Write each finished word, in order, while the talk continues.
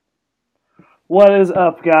What is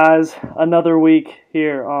up, guys? Another week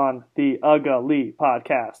here on the Ugga Lee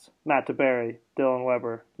podcast. Matt DeBerry, Dylan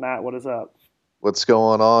Weber. Matt, what is up? What's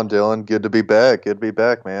going on, Dylan? Good to be back. Good to be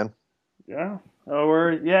back, man. Yeah,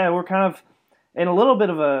 we're kind of in a little bit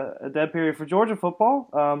of a dead period for Georgia football.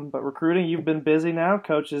 But recruiting, you've been busy now.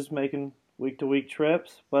 Coaches making week to week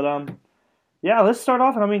trips. But yeah, let's start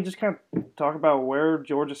off and just kind of talk about where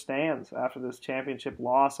Georgia stands after this championship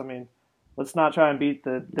loss. Let's not try and beat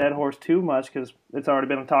the dead horse too much because it's already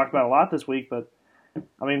been talked about a lot this week. But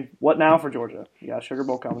what now for Georgia? You got Sugar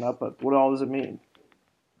Bowl coming up, but what all does it mean?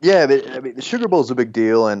 Yeah, the Sugar Bowl is a big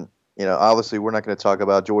deal, and obviously we're not going to talk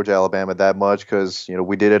about Georgia, Alabama that much because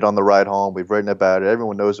we did it on the ride home. We've written about it.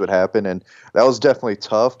 Everyone knows what happened, and that was definitely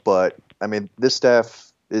tough. But this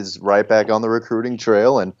staff is right back on the recruiting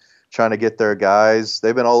trail and trying to get their guys.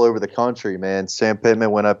 They've been all over the country, man. Sam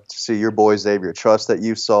Pittman went up to see your boy Xavier Truss that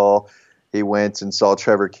you saw. He went and saw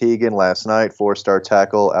Trevor Keegan last night, four-star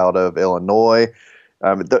tackle out of Illinois.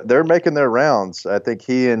 They're making their rounds. I think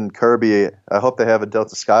he and Kirby, I hope they have a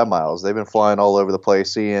Delta Sky Miles. They've been flying all over the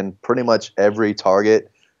place, seeing pretty much every target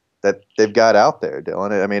that they've got out there,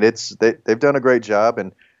 Dylan. They've done a great job,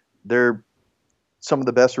 and they're some of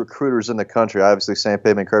the best recruiters in the country. Obviously, Sam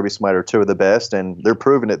Pittman and Kirby Smart are two of the best, and they're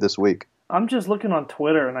proving it this week. I'm just looking on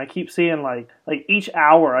Twitter, and I keep seeing like each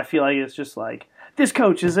hour. I feel like it's just like this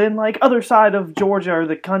coach is in other side of Georgia or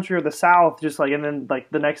the country or the South, and then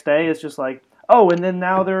the next day it's just and then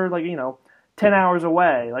now they're 10 hours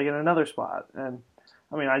away, in another spot. And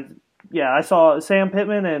I saw Sam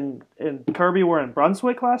Pittman and Kirby were in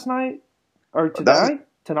Brunswick last night or tonight.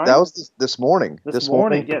 That was this morning. This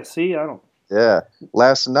morning. Yeah. See, I don't. Yeah,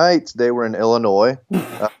 last night they were in Illinois,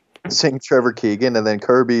 seeing Trevor Keegan, and then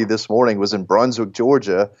Kirby this morning was in Brunswick,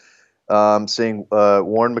 Georgia. Seeing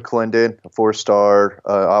Warren McClendon, a four-star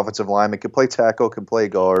offensive lineman, can play tackle, can play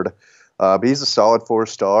guard. But he's a solid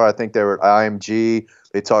four-star. I think they were at IMG.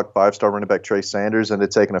 They talked five-star running back Trey Sanders, and to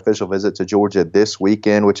take an official visit to Georgia this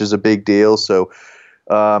weekend, which is a big deal. So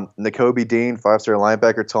Nakobe Dean, five-star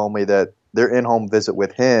linebacker, told me that their in-home visit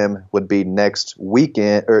with him would be next week.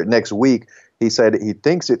 He said he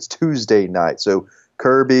thinks it's Tuesday night. So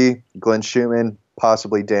Kirby, Glenn Schumann,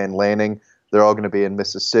 possibly Dan Lanning, they're all going to be in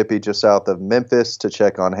Mississippi, just south of Memphis, to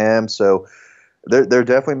check on him. So they're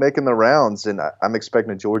definitely making the rounds, and I'm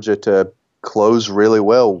expecting Georgia to close really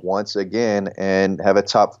well once again and have a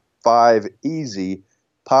top 5 easy,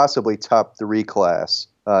 possibly top 3 class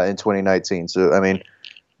in 2019. So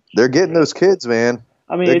they're getting those kids, man.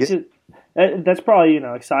 That's probably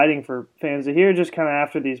exciting for fans to hear. Just kind of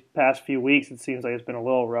after these past few weeks, it seems like it's been a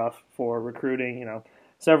little rough for recruiting.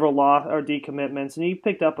 Several loss or decommitments, and he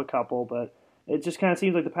picked up a couple, but it just kind of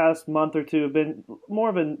seems like the past month or two have been more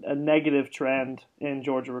of a negative trend in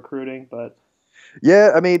Georgia recruiting. But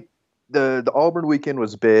yeah, the Auburn weekend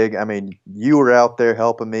was big. You were out there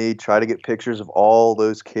helping me try to get pictures of all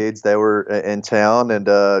those kids that were in town, and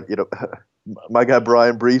my guy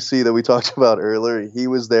Brian Breesy that we talked about earlier, he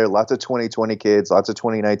was there. Lots of 2020 kids, lots of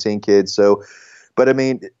 2019 kids. So, but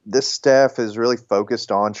this staff is really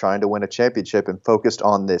focused on trying to win a championship and focused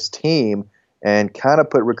on this team, and kind of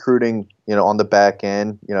put recruiting, on the back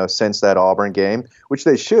end, since that Auburn game, which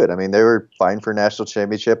they should. They were fighting for a national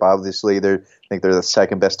championship. Obviously, I think they're the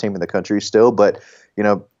second best team in the country still. But,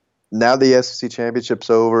 now the SEC championship's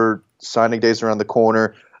over, signing day's around the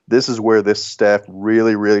corner. This is where this staff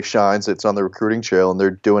really, really shines. It's on the recruiting trail, and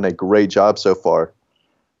they're doing a great job so far.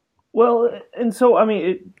 Well, and so,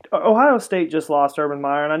 Ohio State just lost Urban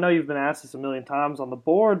Meyer, and I know you've been asked this a million times on the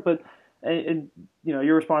board, but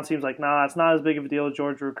your response seems like, nah, it's not as big of a deal with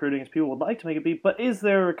Georgia recruiting as people would like to make it be. But is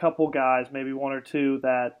there a couple guys, maybe one or two,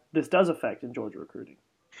 that this does affect in Georgia recruiting?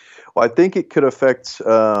 Well, I think it could affect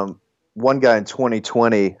one guy in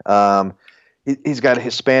 2020. He's got a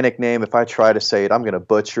Hispanic name. If I try to say it, I'm going to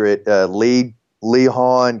butcher it.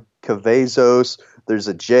 Leon Cavazos. There's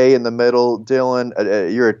a J in the middle.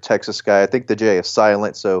 Dylan, you're a Texas guy. I think the J is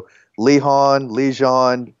silent. So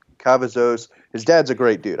Lejon Cavazos. His dad's a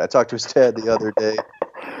great dude. I talked to his dad the other day.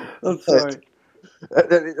 I'm sorry.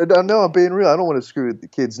 No, I'm being real. I don't want to screw the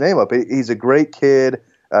kid's name up. He's a great kid.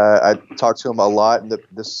 I talked to him a lot in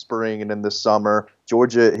this spring and in the summer.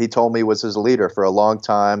 Georgia, he told me, was his leader for a long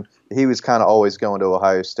time. He was kind of always going to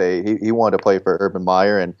Ohio State. He wanted to play for Urban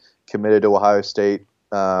Meyer and committed to Ohio State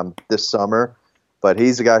this summer. But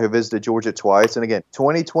he's a guy who visited Georgia twice. And again,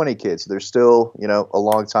 2020 kids, there's still, a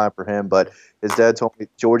long time for him. But his dad told me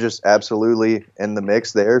Georgia's absolutely in the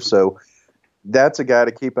mix there. So that's a guy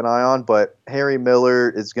to keep an eye on. But Harry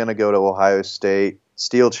Miller is going to go to Ohio State.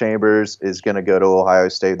 Steele Chambers is going to go to Ohio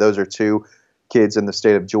State. Those are two kids in the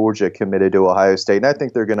state of Georgia committed to Ohio State. And I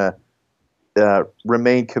think they're going to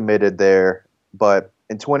remain committed there. But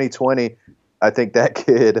in 2020, I think that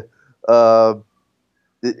kid, uh,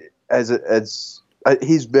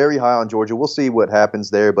 he's very high on Georgia. We'll see what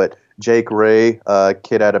happens there. But Jake Ray,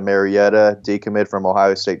 kid out of Marietta, decommit from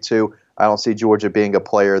Ohio State too. I don't see Georgia being a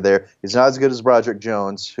player there. He's not as good as Broderick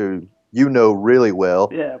Jones, who you know really well.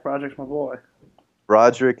 Yeah, Broderick's my boy.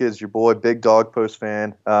 Broderick is your boy, big Dog Post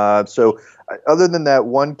fan. Other than that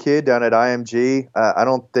one kid down at IMG, I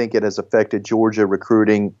don't think it has affected Georgia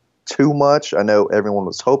recruiting too much. I know everyone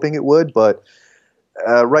was hoping it would, but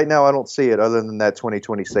right now I don't see it other than that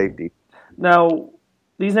 2020 safety. Now,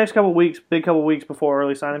 these next couple weeks, big couple weeks before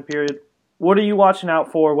early signing period, what are you watching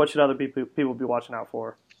out for? What should other people be watching out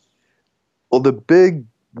for? Well, the big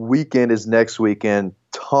weekend is next weekend.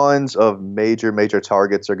 Tons of major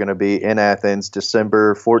targets are going to be in Athens,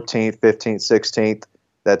 December 14th, 15th, 16th.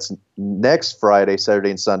 That's next Friday, Saturday,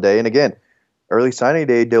 and Sunday. And again, early signing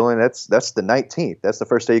day, Dylan, that's the 19th. That's the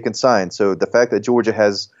first day you can sign. So the fact that Georgia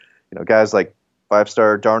has, guys like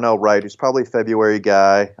five-star Darnell Wright, who's probably a February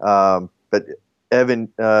guy, but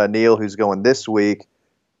Evan Neal, who's going this week,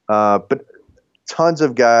 but tons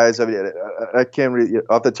of guys. I mean, I can't really,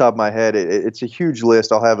 off the top of my head, it's a huge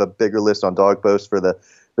list. I'll have a bigger list on Dog Post for the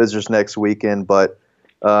visitors next weekend, but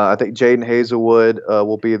I think Jaden Hazelwood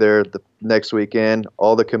will be there the next weekend.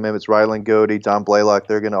 All the commitments, Ryland Goody, Don Blaylock,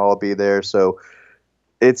 they're going to all be there. So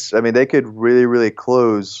they could really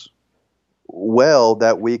close well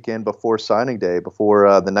that weekend before signing day,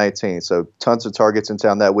 before the 19th. So tons of targets in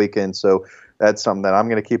town that weekend. So that's something that I'm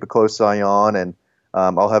going to keep a close eye on, and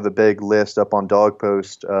I'll have a big list up on Dog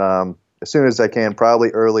Post as soon as I can, probably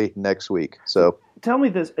early next week. So tell me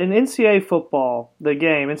this: in NCAA football, the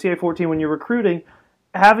game NCAA 14, when you're recruiting,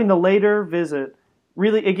 having the later visit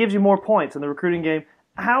really it gives you more points in the recruiting game.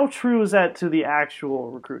 How true is that to the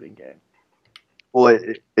actual recruiting game? Well,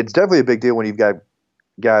 it's definitely a big deal when you've got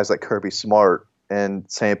guys like Kirby Smart and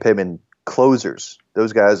Sam Pittman, closers.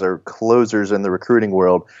 Those guys are closers in the recruiting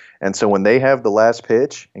world. And so when they have the last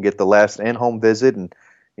pitch and get the last in-home visit and,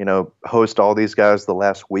 host all these guys the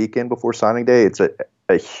last weekend before signing day, it's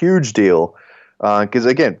a huge deal. Because,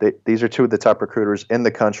 again, these are two of the top recruiters in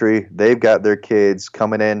the country. They've got their kids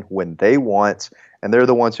coming in when they want, and they're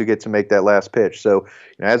the ones who get to make that last pitch. So,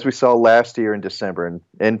 as we saw last year in December and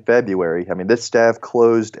in February, this staff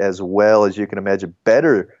closed as well as you can imagine,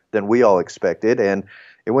 better than we all expected. And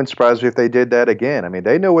it wouldn't surprise me if they did that again.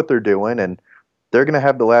 They know what they're doing, and they're going to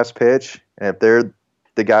have the last pitch. And if they're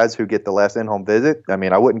the guys who get the last in-home visit,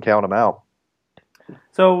 I wouldn't count them out.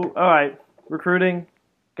 So, all right, recruiting,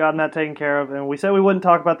 gotten that taken care of. And we said we wouldn't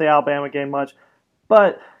talk about the Alabama game much.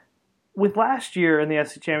 But with last year in the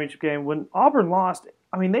SEC Championship game, when Auburn lost,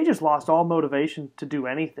 they just lost all motivation to do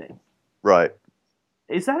anything. Right.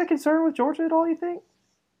 Is that a concern with Georgia at all, you think?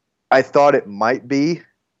 I thought it might be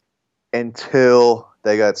until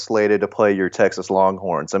they got slated to play your Texas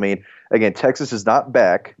Longhorns. Again, Texas is not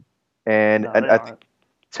back, and No,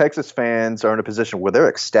 Texas fans are in a position where they're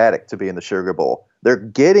ecstatic to be in the Sugar Bowl. They're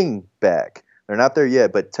getting back. They're not there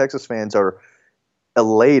yet, but Texas fans are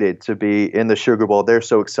elated to be in the Sugar Bowl. They're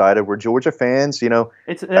so excited. We're Georgia fans,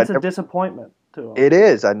 That's a disappointment to them. It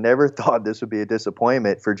is. I never thought this would be a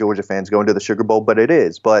disappointment for Georgia fans going to the Sugar Bowl, but it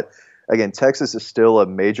is. But again, Texas is still a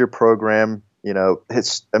major program.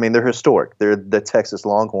 They're historic. They're the Texas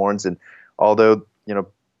Longhorns, and although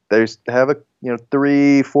they have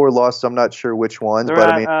 3-4 losses, I'm not sure which ones. They're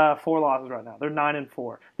but at 4 losses right now. They're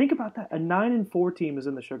 9-4. Think about that. A 9-4 team is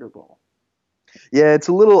in the Sugar Bowl. Yeah, it's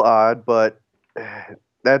a little odd, but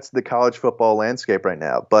that's the college football landscape right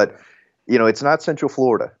now. But it's not Central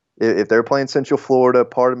Florida. If they're playing Central Florida,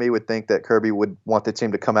 part of me would think that Kirby would want the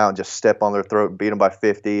team to come out and just step on their throat and beat them by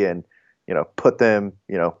 50 and put them,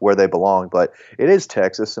 where they belong. But it is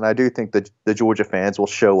Texas, and I do think that the Georgia fans will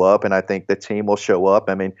show up, and I think the team will show up.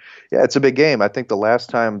 It's a big game. I think the last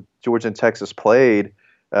time Georgia and Texas played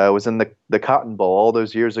was in the Cotton Bowl all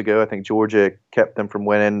those years ago. I think Georgia kept them from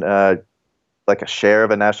winning like a share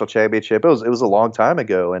of a national championship. It was a long time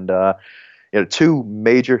ago, and two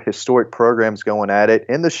major historic programs going at it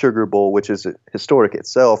in the Sugar Bowl, which is historic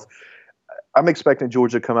itself. I'm expecting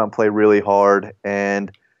Georgia to come out and play really hard, and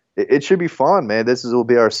it should be fun, man. Will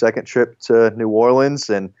be our second trip to New Orleans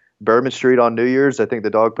and Bourbon Street on New Year's. I think the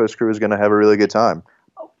Dog Post crew is going to have a really good time.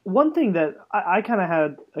 One thing that I kind of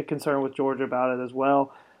had a concern with Georgia about it as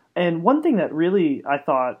well, and one thing that really I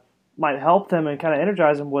thought might help them and kind of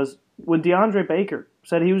energize them was when DeAndre Baker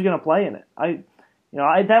said he was going to play in it.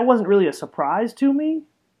 That wasn't really a surprise to me.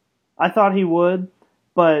 I thought he would,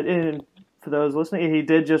 but for those listening, he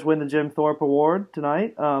did just win the Jim Thorpe Award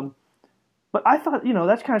tonight. But I thought,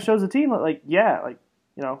 that kind of shows the team,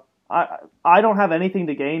 I don't have anything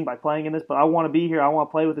to gain by playing in this, but I want to be here. I want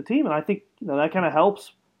to play with the team, and I think that kind of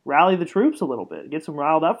helps rally the troops a little bit, gets them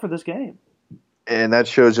riled up for this game. And that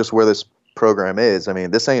shows just where this program is. I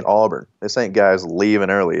mean, this ain't Auburn. This ain't guys leaving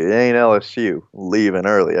early. It ain't LSU leaving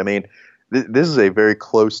early. I mean, this is a very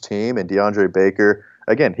close team, and DeAndre Baker,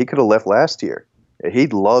 again, he could have left last year. He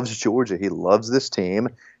loves Georgia. He loves this team,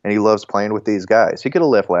 and he loves playing with these guys. He could have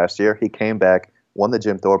left last year. He came back, won the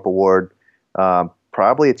Jim Thorpe Award,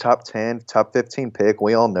 probably a top 10, top 15 pick.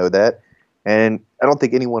 We all know that. And I don't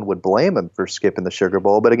think anyone would blame him for skipping the Sugar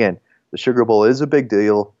Bowl. But again, the Sugar Bowl is a big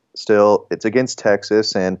deal still. It's against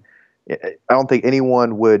Texas, and I don't think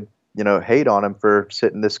anyone would, hate on him for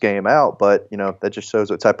sitting this game out. But, that just shows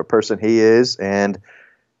what type of person he is. And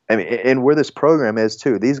I mean, and where this program is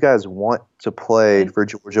too. These guys want to play for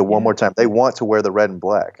Georgia one more time. They want to wear the red and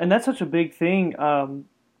black. And that's such a big thing. And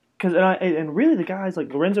really the guys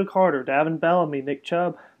like Lorenzo Carter, Davin Bellamy, Nick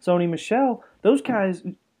Chubb, Sony Michel, those guys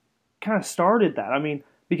kind of started that. I mean,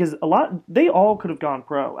 because they all could have gone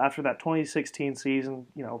pro after that 2016 season.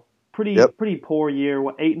 Pretty poor year.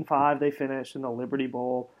 8-5 they finished in the Liberty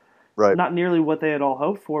Bowl. Right. Not nearly what they had all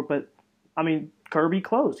hoped for, but I mean, Kirby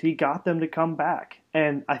closed. He got them to come back,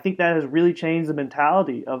 and I think that has really changed the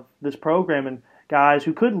mentality of this program. And guys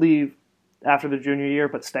who could leave after the junior year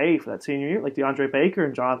but stay for that senior year, like DeAndre Baker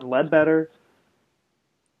and Jonathan Ledbetter.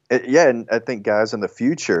 Yeah, and I think guys in the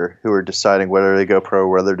future who are deciding whether they go pro or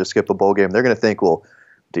whether to skip a bowl game, they're going to think, well,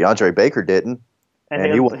 DeAndre Baker didn't,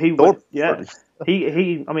 and he would, yeah.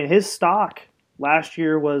 I mean, his stock last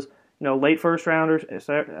year was late first rounders,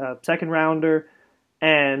 second rounder,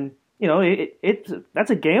 and that's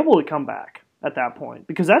a gamble to come back at that point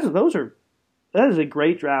because that is a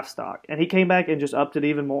great draft stock, and he came back and just upped it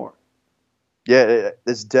even more. Yeah,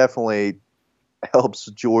 this definitely helps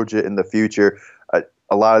Georgia in the future.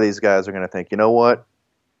 A lot of these guys are going to think, you know what,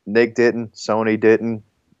 Nick didn't, Sony didn't,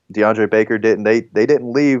 DeAndre Baker didn't. They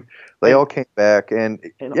didn't leave. They all came back, and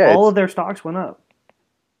all of their stocks went up.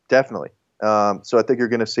 Definitely. So I think you're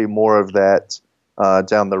going to see more of that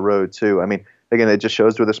down the road too. I mean, again, it just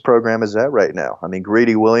shows where this program is at right now. I mean,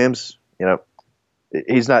 Greedy Williams,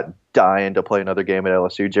 he's not dying to play another game at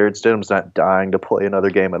LSU. Jared Stidham's not dying to play another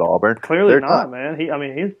game at Auburn. Clearly not,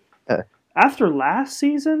 man. After last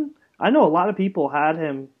season, I know a lot of people had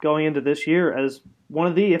him going into this year as one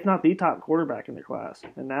of the, if not the top quarterback in the class,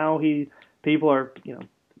 and now people are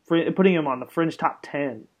putting him on the fringe top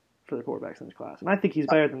 10 for the quarterbacks in this class, and I think he's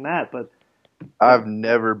better than that. But I've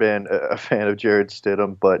never been a fan of Jared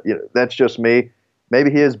Stidham, but that's just me. Maybe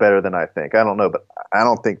he is better than I think. I don't know, but I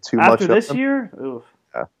don't think too much of him. After this year? Oof.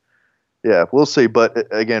 Yeah, we'll see. But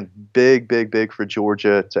again, big for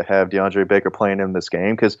Georgia to have DeAndre Baker playing in this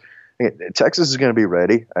game because Texas is going to be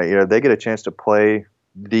ready. They get a chance to play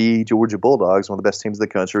the Georgia Bulldogs, one of the best teams in the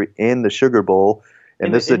country, in the Sugar Bowl,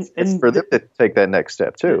 and this is for them to take that next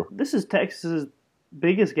step too. This is Texas's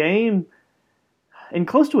biggest game in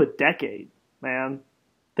close to a decade, man.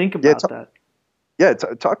 Think about that. Yeah,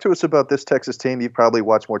 talk to us about this Texas team. You've probably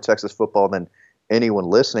watched more Texas football than anyone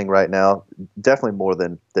listening right now. Definitely more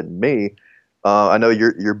than me. I know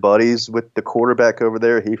you're buddies with the quarterback over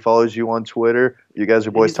there. He follows you on Twitter. You guys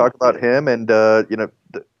are boys. Talk about him and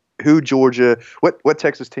who Georgia. What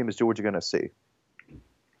Texas team is Georgia going to see?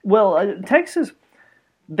 Well, Texas,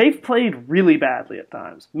 they've played really badly at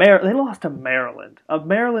times. They lost to Maryland, a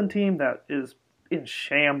Maryland team that is in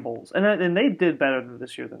shambles, and they did better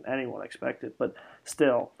this year than anyone expected. But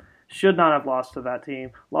still, should not have lost to that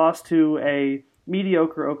team. Lost to a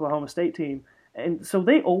mediocre Oklahoma State team. And so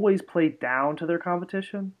they always play down to their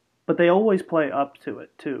competition, but they always play up to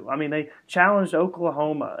it, too. I mean, they challenged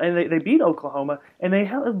Oklahoma, and they beat Oklahoma, and they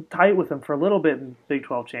held tight with them for a little bit in the Big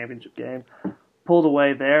 12 championship game. Pulled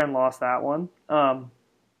away there and lost that one.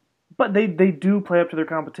 But they do play up to their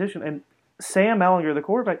competition, and Sam Ehlinger, the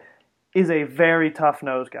quarterback, is a very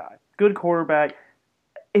tough-nosed guy. Good quarterback.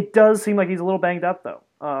 It does seem like he's a little banged up, though.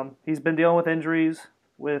 He's been dealing with injuries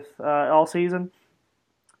all season.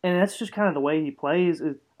 And that's just kind of the way he plays,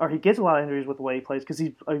 or he gets a lot of injuries with the way he plays because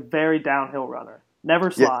he's a very downhill runner. Never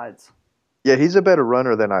slides. Yeah, he's a better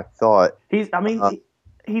runner than I thought. He's a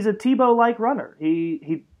Tebow-like runner.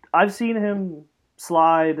 I've seen him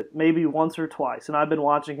slide maybe once or twice, and I've been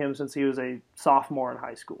watching him since he was a sophomore in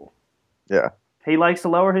high school. Yeah. He likes to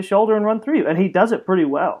lower his shoulder and run through you, and he does it pretty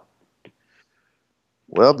well.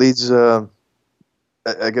 Well,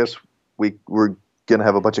 I guess we're going to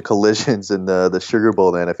have a bunch of collisions in the Sugar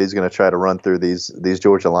Bowl then if he's going to try to run through these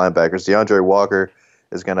Georgia linebackers. DeAndre Walker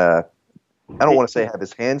is going to, I don't want to say have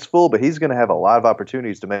his hands full, but he's going to have a lot of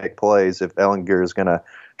opportunities to make plays if Ehlinger is going to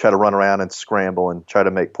try to run around and scramble and try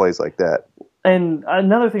to make plays like that. And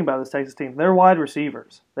another thing about this Texas team, they're wide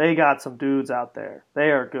receivers. They got some dudes out there.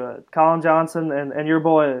 They are good. Colin Johnson and your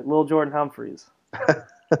boy, Lil Jordan Humphreys.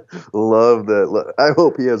 Love that. I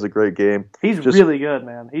hope he has a great game. He's really good,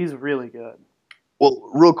 man. He's really good.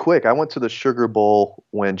 Well, real quick, I went to the Sugar Bowl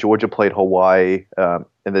when Georgia played Hawaii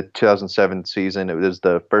in the 2007 season. It was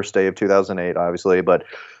the first day of 2008, obviously, but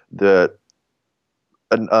the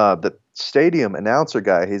stadium announcer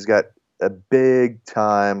guy, he's got a big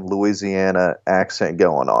time Louisiana accent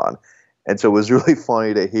going on, and so it was really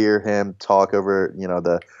funny to hear him talk over,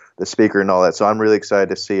 the speaker and all that. So I'm really excited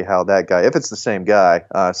to see how that guy, if it's the same guy,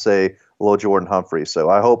 say Lil Jordan Humphrey.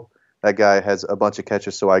 So I hope that guy has a bunch of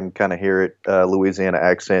catches so I can kind of hear it, Louisiana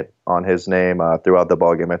accent on his name throughout the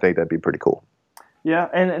ball game. I think that'd be pretty cool. Yeah,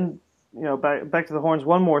 and back to the Horns.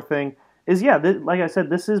 One more thing is, like I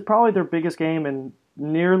said, this is probably their biggest game in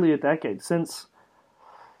nearly a decade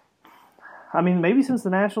maybe since the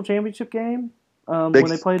national championship game when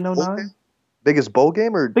they played in 09. Biggest bowl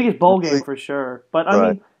game or biggest bowl game for sure, but I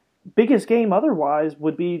mean, biggest game otherwise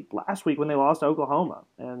would be last week when they lost to Oklahoma,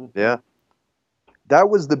 and yeah. That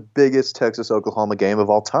was the biggest Texas-Oklahoma game of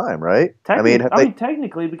all time, right?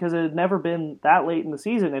 Technically, because it had never been that late in the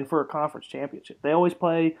season, and for a conference championship, they always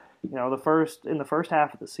play, in the first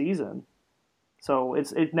half of the season, so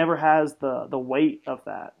it never has the weight of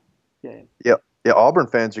that game. Yeah. Auburn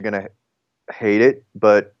fans are gonna hate it,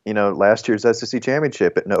 but last year's SEC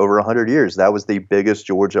championship in over 100 years, that was the biggest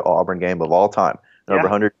Georgia-Auburn game of all time in over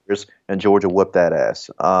 100 years, and Georgia whooped that ass.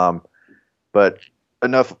 But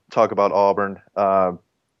enough talk about Auburn.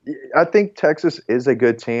 I think Texas is a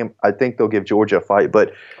good team. I think they'll give Georgia a fight,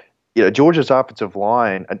 but Georgia's offensive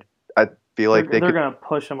line, I feel like they're going to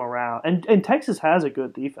push them around, and Texas has a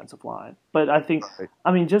good defensive line. But I think,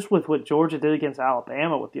 just with what Georgia did against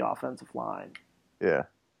Alabama with the offensive line, yeah.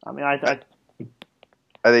 I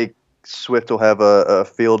think Swift will have a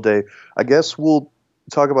field day. I guess we'll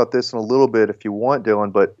talk about this in a little bit if you want,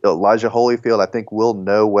 Dylan, but Elijah Holyfield, I think we'll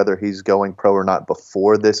know whether he's going pro or not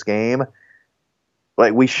before this game.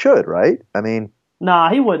 Like, we should, right?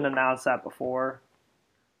 Nah, he wouldn't announce that before.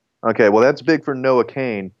 Okay, well, that's big for Noah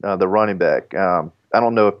Cain, the running back. I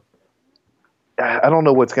don't know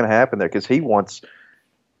what's going to happen there because he's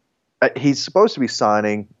supposed to be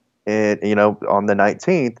signing on the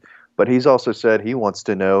 19th, but he's also said he wants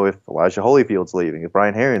to know if Elijah Holyfield's leaving, if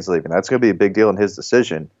Brian Herrion's leaving. That's going to be a big deal in his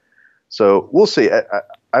decision. So we'll see.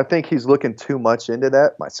 I think he's looking too much into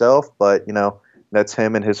that myself, but, that's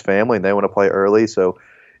him and his family, and they want to play early. So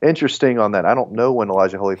interesting on that. I don't know when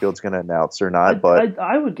Elijah Holyfield's going to announce or not, but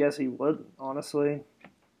I would guess he would, honestly.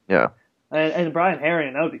 Yeah. And Brian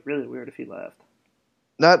Herrion, that would be really weird if he left.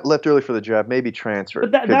 Not left early for the draft, maybe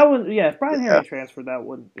transferred. But that would, if Brian Herrion transferred, that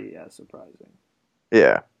wouldn't be as surprising.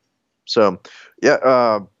 Yeah. So,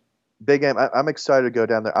 big game. I'm excited to go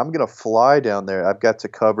down there. I'm going to fly down there. I've got to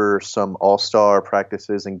cover some all-star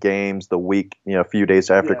practices and games the week, a few days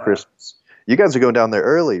after Christmas. You guys are going down there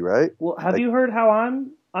early, right? Well, have you heard how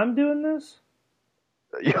I'm doing this?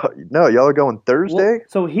 No, y'all are going Thursday?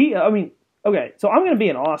 So okay, so I'm going to be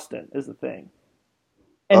in Austin is the thing.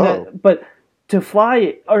 And but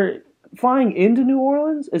flying into New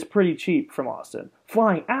Orleans is pretty cheap from Austin.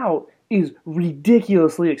 Flying out is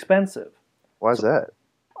ridiculously expensive. Why is that?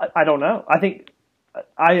 I don't know. I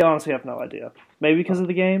honestly have no idea. Maybe because of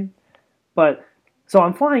the game. But so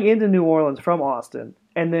I'm flying into New Orleans from Austin,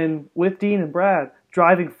 and then with Dean and Brad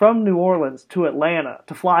driving from New Orleans to Atlanta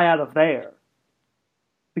to fly out of there.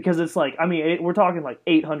 Because it's we're talking like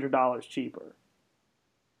 $800 cheaper.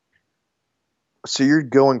 So you're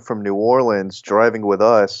going from New Orleans, driving with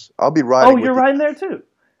us. I'll be riding. Oh, you're riding there too?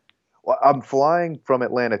 Well, I'm flying from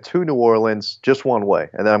Atlanta to New Orleans just one way,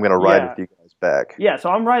 and then I'm going to ride with you guys back. Yeah, so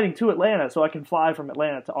I'm riding to Atlanta so I can fly from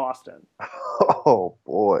Atlanta to Austin. Oh,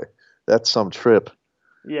 boy. That's some trip.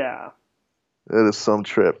 Yeah. That is some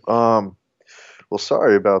trip. Well,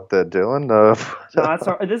 sorry about that, Dylan. No, that's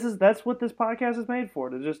that's what this podcast is made for,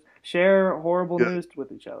 to just share horrible news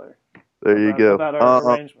with each other. There you go. About our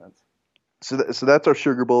arrangements. So that's our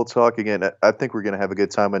Sugar Bowl talk again. I think we're going to have a good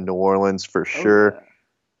time in New Orleans for sure. Yeah.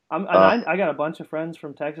 I got a bunch of friends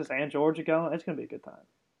from Texas and Georgia going. It's going to be a good time.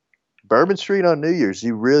 Bourbon Street on New Year's,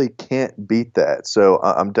 you really can't beat that. So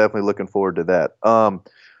I'm definitely looking forward to that.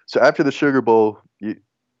 So after the Sugar Bowl,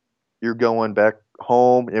 you're going back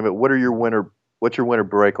home. What's your winter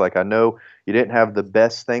break like? I know you didn't have the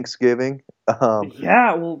best Thanksgiving.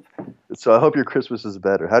 So I hope your Christmas is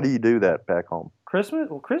better. How do you do that back home?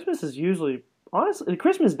 Christmas is usually, honestly,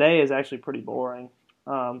 Christmas Day is actually pretty boring.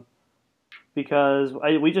 Because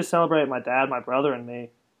we just celebrate my dad, my brother, and me,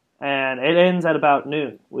 and it ends at about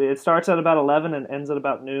noon. It starts at about 11 and ends at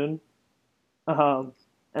about noon. and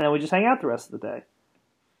then we just hang out the rest of the day.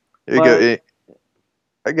 You go. But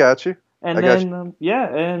I got you. I and got you. then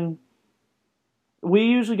and we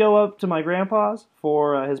usually go up to my grandpa's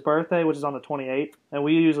for his birthday, which is on the 28th, and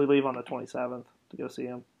we usually leave on the 27th to go see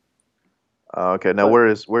him. Okay. Now,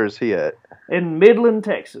 But where is he at? in Midland,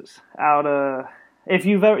 Texas, out if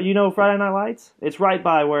you've ever Friday Night Lights, it's right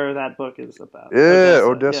by where that book is about. Yeah, Odessa,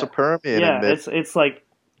 Odessa yeah, Permian in yeah. mid. It's like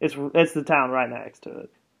it's the town right next to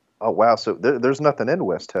it. Oh wow. So there's nothing in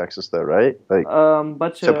West Texas though, right? Like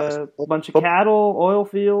Bunch so. of cattle, oil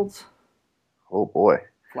fields, Oh boy.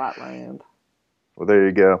 flat land. Well, there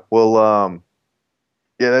you go. Well,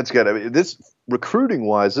 yeah, that's good. I mean, this recruiting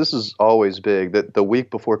wise, this is always big. That the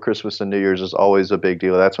week before Christmas and New Year's is always a big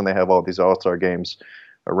deal. That's when they have all these All-Star games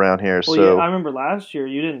around here. Well, yeah, So I remember last year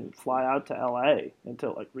you didn't fly out to LA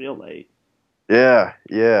until like real late. yeah,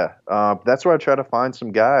 yeah. That's where I try to find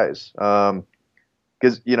some guys.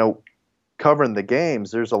 Because covering the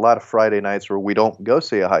games, there's a lot of Friday nights where we don't go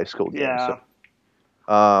see a high school game. Yeah,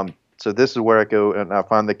 So this is where I go and I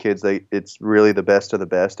find the kids. It's really the best of the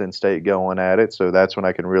best in state going at it. So that's when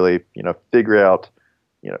I can really figure out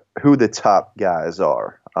who the top guys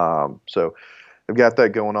are. So I've got that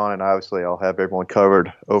going on, and obviously I'll have everyone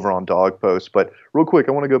covered over on Dog Post. But real quick,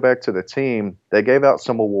 I want to go back to the team. They gave out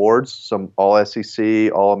some awards, some All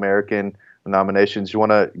SEC, All American nominations. You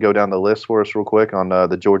want to go down the list for us real quick on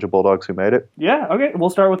the Georgia Bulldogs who made it? yeah. Okay, we'll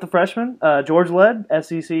start with the freshmen. George led the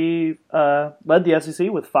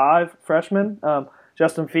SEC with 5 freshmen: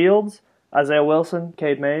 Justin Fields, Isaiah Wilson,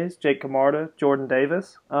 Cade Mays, Jake Camarda, Jordan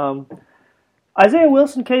Davis. Isaiah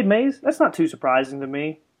Wilson, Cade Mays. That's not too surprising to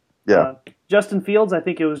me. Yeah, Justin Fields, I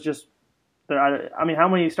think it was just there. I mean, how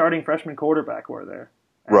many starting freshman quarterback were there?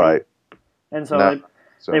 right. And so No,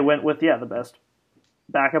 so they went with the best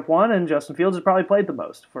backup one, and Justin Fields has probably played the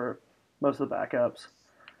most for most of the backups.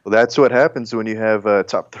 well, that's what happens when you have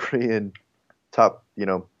top 3 and top,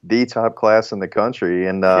 the top class in the country,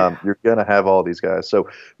 and you're gonna have all these guys. So,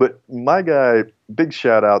 but my guy, big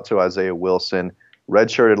shout out to Isaiah Wilson.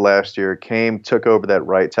 Redshirted last year, took over that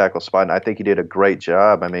right tackle spot, and I think he did a great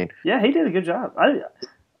job. I mean, Yeah, he did a good job.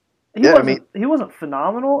 He wasn't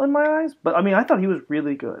phenomenal in my eyes, but I mean, I thought he was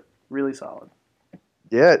really good, really solid.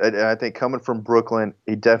 yeah, I think coming from Brooklyn,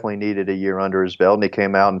 he definitely needed a year under his belt, and he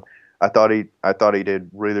came out and I thought he did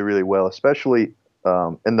really really well, especially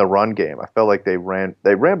in the run game. I felt like they ran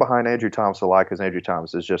behind Andrew Thomas a lot because Andrew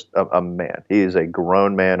Thomas is just a man. He is a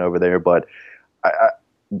grown man over there, but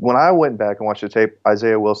when I went back and watched the tape,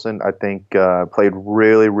 Isaiah Wilson, I think, played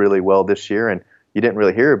really, really well this year, and you didn't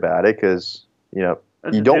really hear about it because you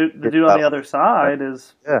don't. The dude on the other side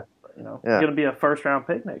is yeah, going to be a first round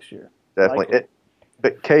pick next year. definitely.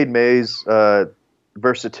 But Cade Mays'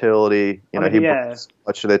 versatility, he brings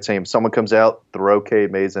much to that team. Someone comes out, throw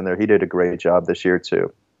Cade Mays in there. He did a great job this year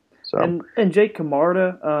too. So and Jake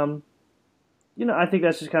Camarda, I think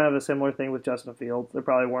that's just kind of a similar thing with Justin Fields. There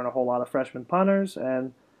probably weren't a whole lot of freshman punters,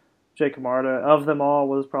 and Jake Camarda, of them all,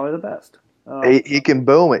 was probably the best. He can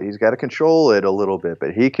boom it. He's got to control it a little bit,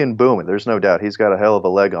 but he can boom it. There's no doubt. He's got a hell of a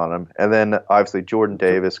leg on him. And then obviously Jordan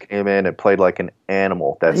Davis came in and played like an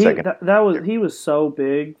animal he was so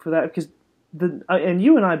big for that because and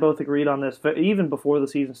you and I both agreed on this even before the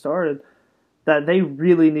season started that they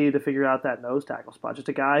really needed to figure out that nose tackle spot. Just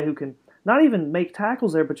a guy who can not even make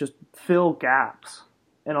tackles there, but just fill gaps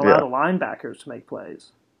and allow the linebackers to make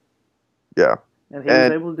plays. Yeah. And he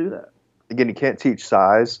was able to do that. Again, you can't teach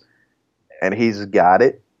size, and he's got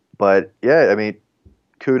it. But, yeah, I mean,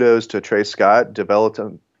 kudos to Trey Scott. Developed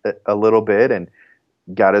him a little bit and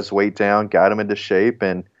got his weight down, got him into shape.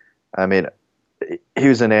 And, I mean, he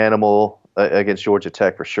was an animal against Georgia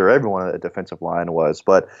Tech for sure. Everyone on the defensive line was.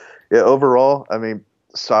 But, yeah, overall, I mean,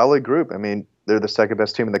 solid group. I mean, they're the second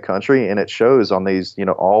best team in the country, and it shows on these,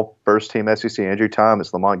 all first team SEC. Andrew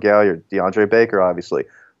Thomas, Lamont Galliard, DeAndre Baker, obviously.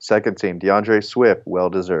 Second team, DeAndre Swift, well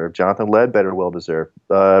deserved. Jonathan Ledbetter, well deserved.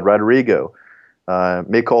 Rodrigo,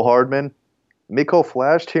 Mecole Hardman. Mecole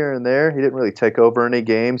flashed here and there. He didn't really take over any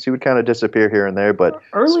games. He would kind of disappear here and there. But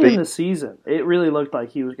early in the season, it really looked like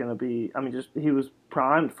he was going to be. I mean, he was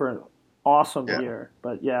primed for an awesome year.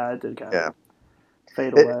 But yeah, it did kind of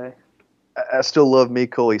fade away. I still love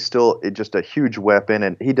Mecole. He's still just a huge weapon,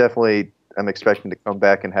 and he definitely. I'm expecting to come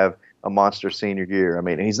back and have a monster senior year. I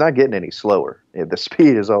mean, he's not getting any slower. The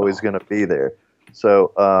speed is always going to be there.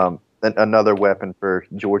 So, another weapon for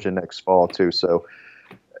Georgia next fall too. So,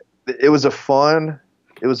 it was a fun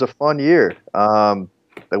year.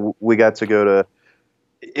 We got to go to.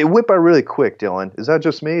 It went by really quick, Dylan. Is that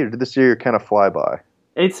just me, or did this year kind of fly by?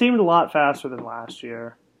 It seemed a lot faster than last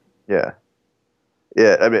year. Yeah.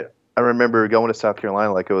 I mean, I remember going to South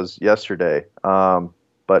Carolina like it was yesterday.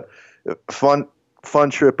 But fun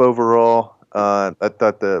trip overall. I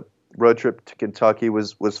thought the road trip to Kentucky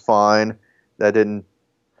was fine. That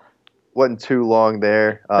wasn't too long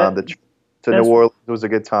there. The trip to New Orleans was a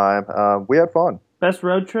good time. We had fun. Best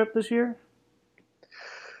road trip this year?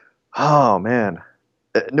 Oh man,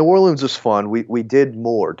 New Orleans was fun. We did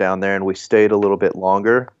more down there, and we stayed a little bit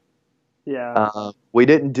longer. Yeah. We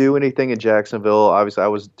didn't do anything in Jacksonville. Obviously, I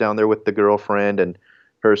was down there with the girlfriend and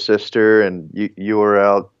her sister, and you were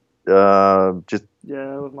out just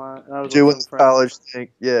I was doing with the college thing.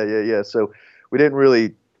 Yeah. So we didn't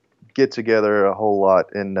really get together a whole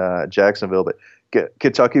lot in Jacksonville, but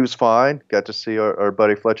Kentucky was fine. Got to see our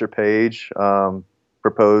buddy Fletcher Page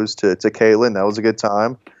propose to Caitlin. That was a good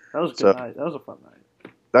time. That was a good night. That was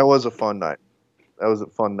a fun night. That was a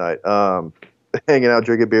fun night. Hanging out,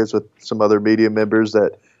 drinking beers with some other media members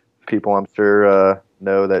that people I'm sure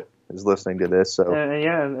know that is listening to this. So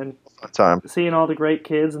and fun time. Seeing all the great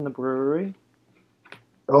kids in the brewery.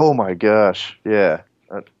 Oh my gosh, yeah.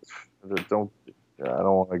 I don't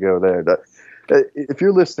want to go there. If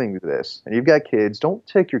you're listening to this and you've got kids, don't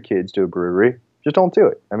take your kids to a brewery. Just don't do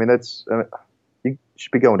it. I mean, you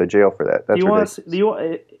should be going to jail for that. That's ridiculous.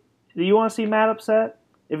 Do you want to see Matt upset?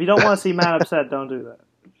 If you don't want to see Matt upset, don't do that.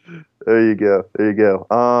 There you go.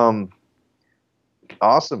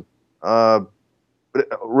 Awesome.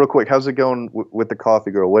 Real quick, how's it going with the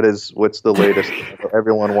coffee girl? What's the latest?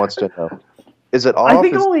 Everyone wants to know. Is it off? I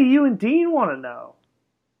think only you and Dean want to know.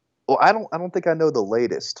 Well, I don't think I know the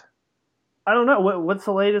latest. I don't know. What's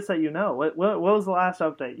the latest that you know? What was the last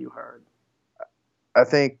update you heard? I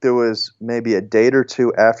think there was maybe a date or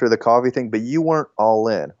two after the coffee thing, but you weren't all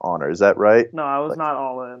in on her. Is that right? No, I was not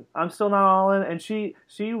all in. I'm still not all in, and she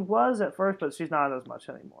was at first, but she's not as much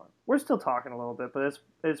anymore. We're still talking a little bit, but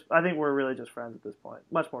it's. I think we're really just friends at this point.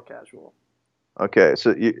 Much more casual. Okay,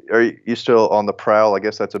 so are you still on the prowl? I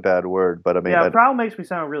guess that's a bad word, but I mean, prowl makes me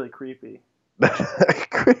sound really creepy.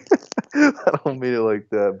 I don't mean it like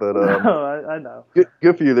that, but no, I know.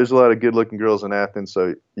 Good for you. There's a lot of good-looking girls in Athens,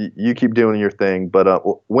 so you keep doing your thing. But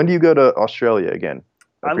when do you go to Australia again?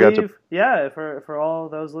 I leave. Yeah, for all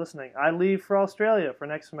those listening, I leave for Australia for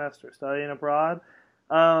next semester, studying abroad.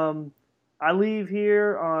 I leave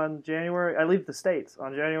here on January. I leave the States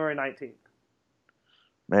on January 19th.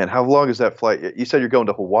 Man, how long is that flight? You said you're going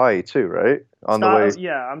to Hawaii too, right? The way.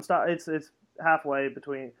 Yeah, It's halfway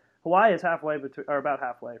between. Hawaii is halfway between, or about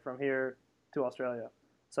halfway from here to Australia.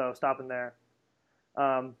 So stopping there.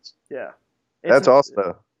 Yeah. That's awesome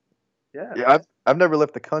though. Yeah. I've never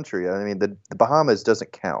left the country. I mean, the Bahamas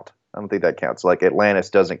doesn't count. I don't think that counts. Like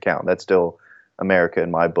Atlantis doesn't count. That's still America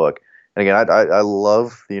in my book. And again, I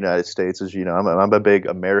love the United States, as you know. I'm a big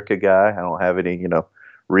America guy. I don't have any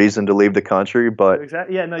reason to leave the country, but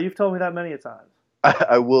exactly. Yeah, no, you've told me that many a times.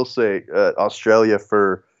 I will say Australia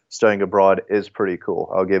for studying abroad is pretty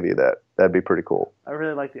cool. I'll give you that. That'd be pretty cool. I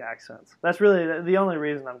really like the accents. That's really the only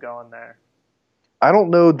reason I'm going there. I don't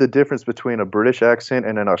know the difference between a British accent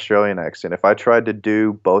and an Australian accent. If I tried to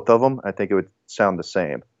do both of them, I think it would sound the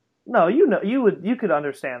same. No, you could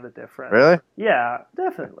understand the difference. Really? Yeah,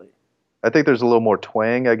 definitely. I think there's a little more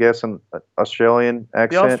twang, I guess, in Australian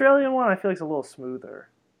accent. The Australian one, I feel like, is a little smoother.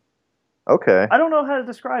 Okay. I don't know how to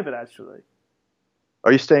describe it, actually.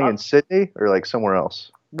 Are you staying in Sydney or like somewhere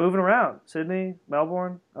else? Moving around. Sydney,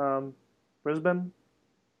 Melbourne, Brisbane.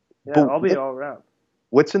 Yeah, I'll be all around.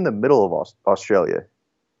 What's in the middle of Australia?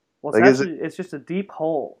 Well, it's just a deep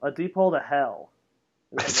hole to hell.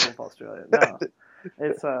 In the middle of Australia. No,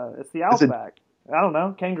 it's the outback. I don't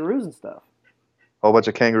know, kangaroos and stuff. A whole bunch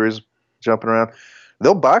of kangaroos jumping around.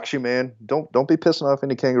 They'll box you, man. Don't be pissing off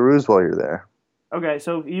any kangaroos while you're there. Okay,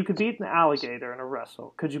 so you could beat an alligator in a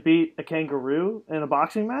wrestle. Could you beat a kangaroo in a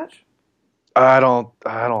boxing match? I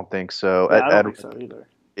don't think so. Yeah, I don't think so either.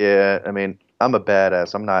 Yeah, I mean, I'm a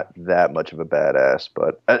badass. I'm not that much of a badass,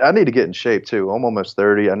 but I need to get in shape too. I'm almost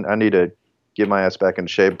 30. I need to get my ass back in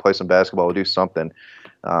shape, play some basketball, do something.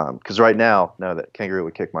 Because right now, no, that kangaroo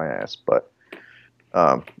would kick my ass, but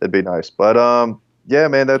it'd be nice. But yeah,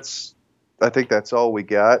 man, I think that's all we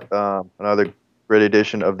got. Another great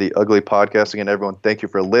edition of the Ugly Podcast. Again, everyone, thank you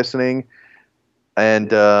for listening,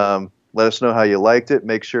 and let us know how you liked it.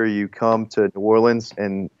 Make sure you come to New Orleans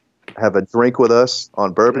and have a drink with us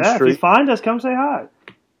on Bourbon Street. If you find us, come say hi.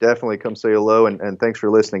 Definitely come say hello, and thanks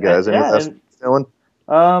for listening, guys.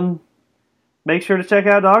 Make sure to check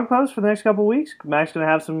out Dog Post for the next couple of weeks. Mac's going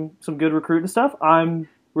to have some good recruiting stuff. I'm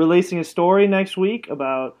releasing a story next week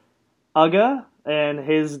about Uga and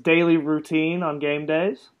his daily routine on game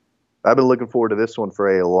days. I've been looking forward to this one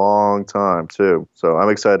for a long time, too. So I'm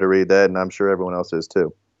excited to read that, and I'm sure everyone else is,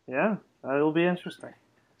 too. Yeah, it'll be interesting.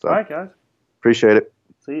 So, All right, guys. appreciate it.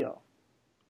 See y'all.